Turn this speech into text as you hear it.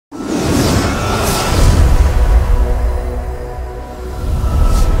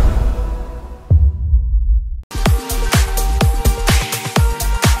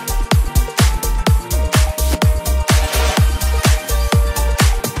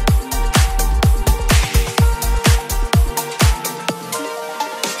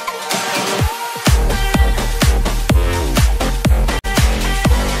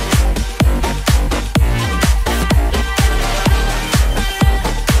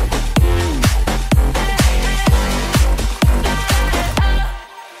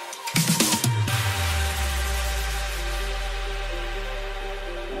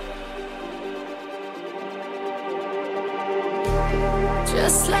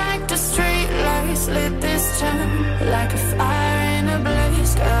like the street lights lit this town, like a fire in a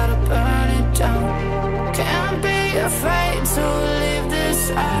blaze, gotta burn it down. Can't be afraid to leave this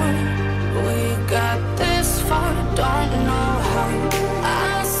out. We got this far, don't know how.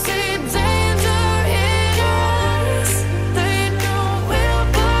 I see danger in your eyes. They know we'll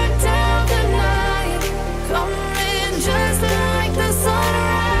burn down the night. Coming just like the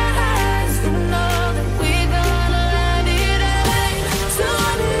sunrise. You know that we gonna let it rain.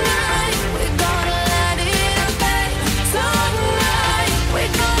 Tonight we gonna let it rain. Tonight we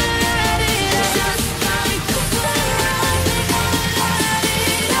gonna let it rain. Just like the sunrise, we gonna let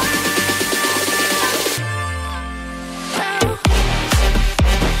it rain.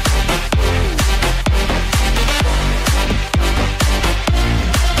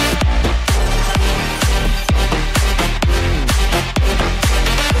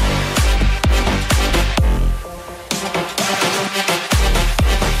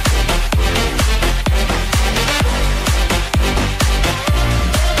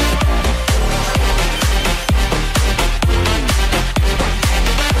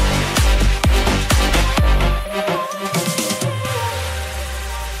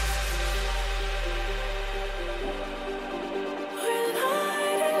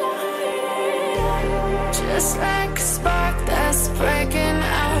 Just like a spark that's breaking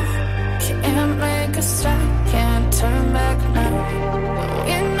out. Can't make a stop, can't turn back now.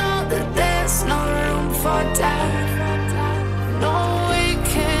 We know that there's no room for doubt. No, we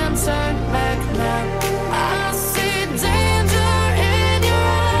can't turn back now. I see danger in your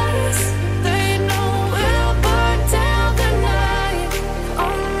eyes. They know we'll burn down the night.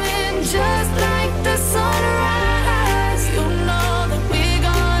 Coming just like the sunrise. You know that we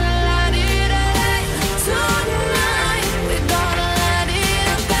gonna let it rain. Tonight we gonna let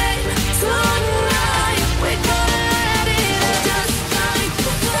it rain. Tonight we gonna let it rain. Just like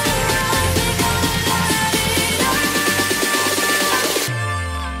the sunrise, we gonna let it rain.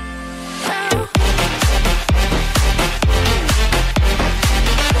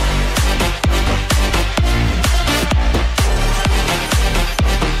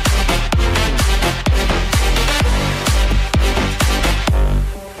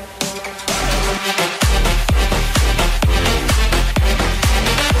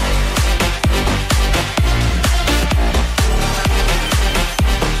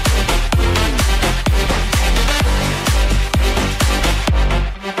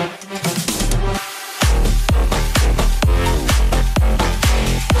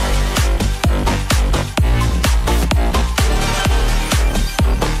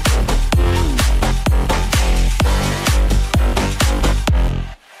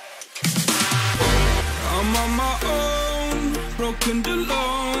 I'm on my own, broken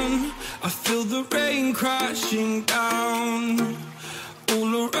alone. I feel the rain crashing down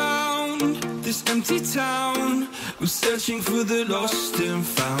all around this empty town. I'm searching for the lost and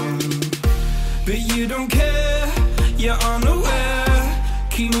found, but you don't care, you're unaware.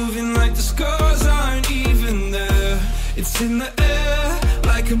 Keep moving like the scars aren't even there. It's in the air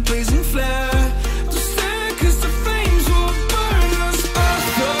like a blazing flare. Don't stare 'cause the flames will burn us. I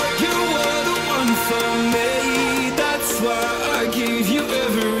thought you were the one for me. That's why I gave you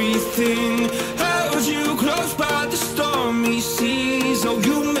everything. Held you close by the stormy seas. Oh,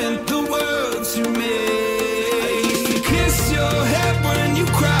 you meant the world to me. I used to kiss your head when you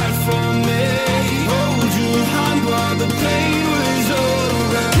cried for me. Hold your hand while the pain was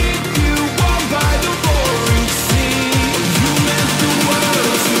over. Keep you warm by the roaring sea. Oh, you meant the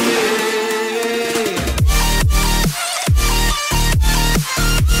world to me.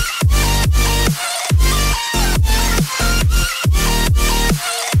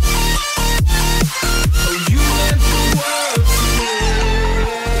 Oh, you meant the world to me.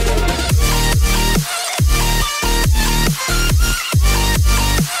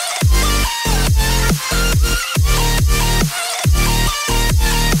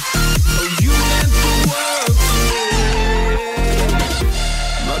 Oh, you meant the world to me.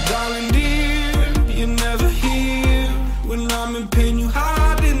 My darling dear, you're never here. When I'm in pain, you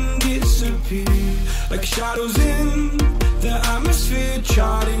hide and disappear. Like shadows in the atmosphere,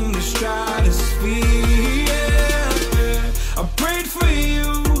 charting the stratosphere. Yeah. I prayed for you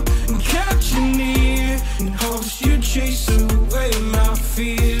and kept you near, in hopes you'd chase away my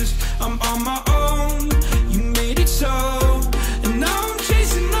fears. I'm on my own, you made it so, and now I'm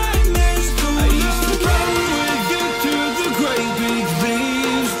chasing nightmares too. I used to run with you through the great big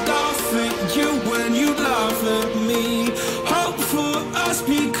leaves, laugh at you when you laugh at me. Hope for us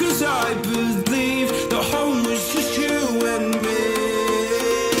because I believe the home was just you and me.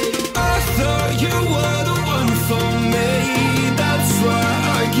 I thought you were the one for me. That's why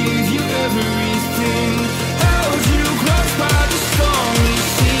I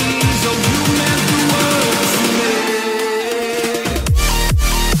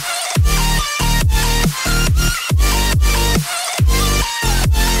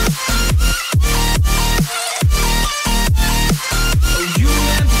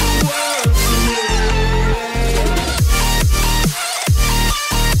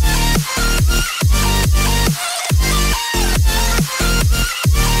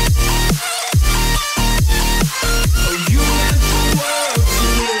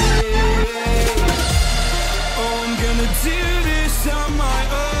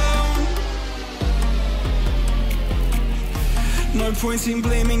point in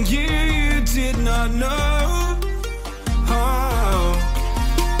blaming you, you did not know. Oh,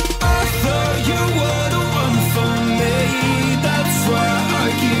 I thought you were the one for me. That's why I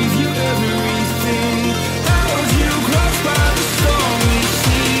give you everything. Held you close by the stormy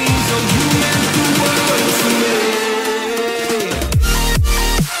seas. Oh, you meant the world to me.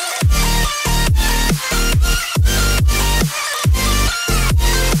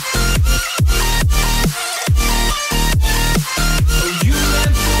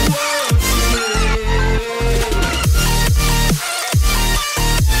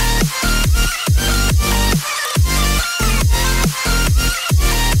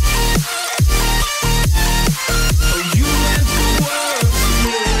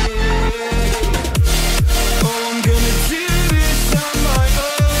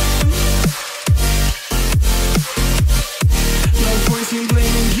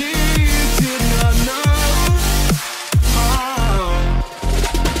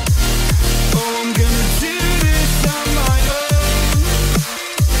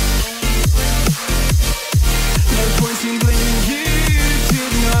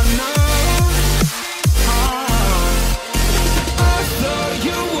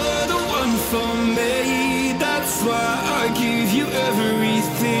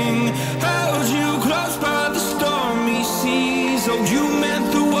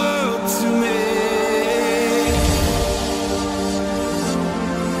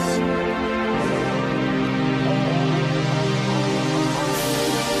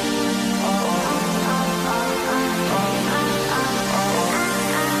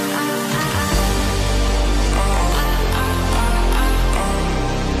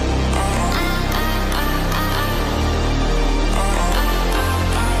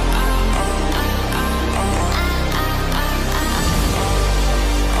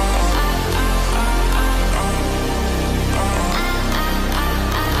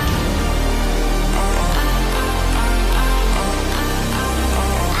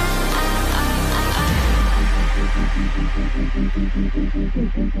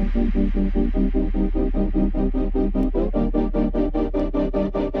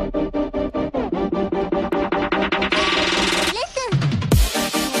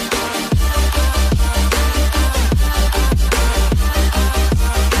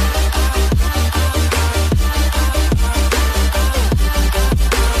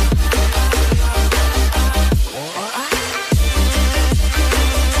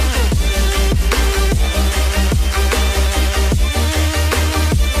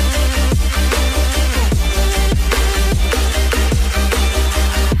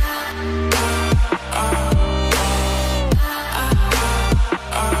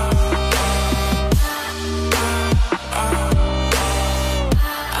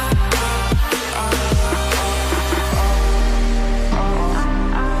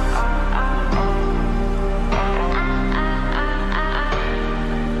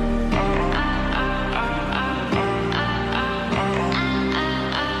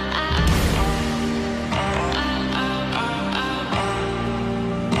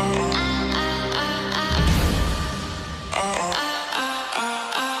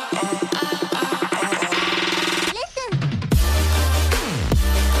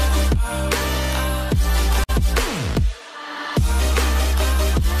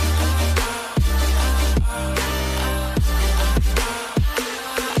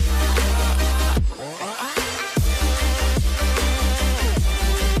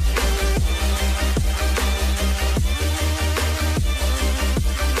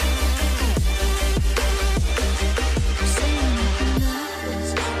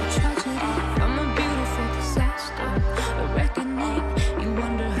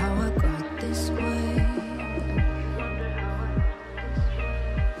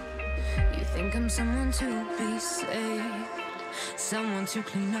 Someone to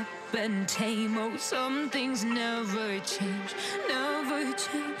clean up and tame. Oh, some things never change, never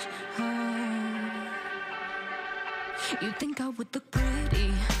change. Oh. You think I would look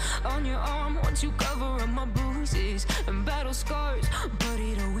pretty on your arm once you cover up my bruises and battle scars, but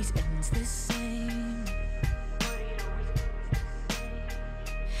it always ends the same.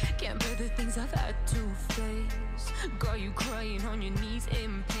 Can't bear the things I've had to face. Got you crying on your knees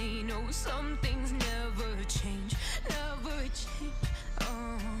in pain. Oh, some things